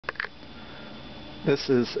This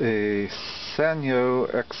is a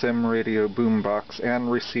Sanyo XM radio boombox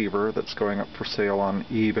and receiver that's going up for sale on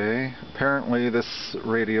eBay. Apparently this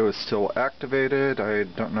radio is still activated. I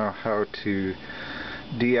don't know how to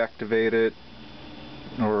deactivate it,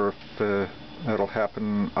 or if that'll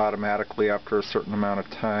happen automatically after a certain amount of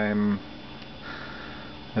time.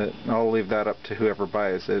 I'll leave that up to whoever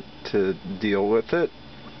buys it to deal with it.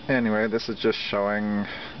 Anyway, this is just showing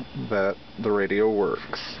that the radio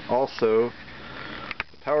works. Also,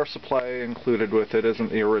 power supply included with it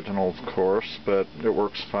isn't the original, of course, but it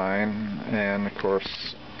works fine. And of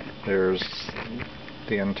course there's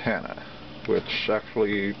the antenna, which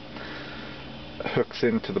actually hooks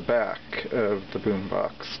into the back of the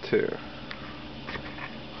boombox too.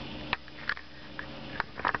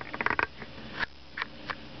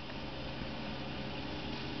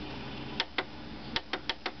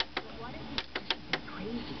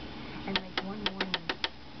 And like one morning,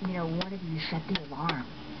 you know, one of you set the alarm,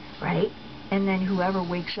 right? And then whoever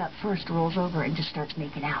wakes up first rolls over and just starts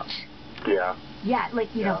making out. Yeah. Yeah,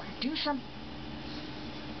 like, you know, do some...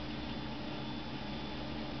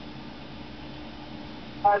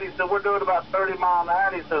 He said, we're doing about 30 mile an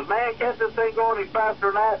hour. He says, man, can't this thing go any faster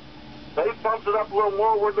than that? So he pumps it up a little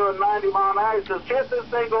more. We're doing 90 mile an hour. He says, can't this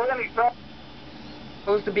thing go any faster?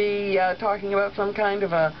 Supposed to be talking about some kind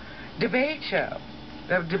of a debate show,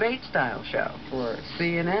 a debate-style show for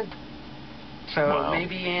CNN. So well,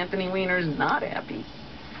 maybe Anthony Weiner's not happy.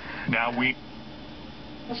 Now we...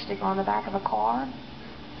 A sticker on the back of a car.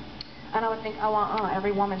 And I would think, oh,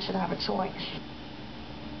 every woman should have a choice.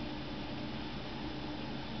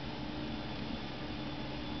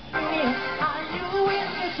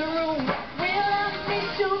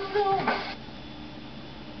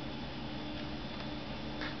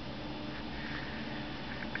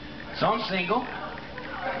 So I'm single.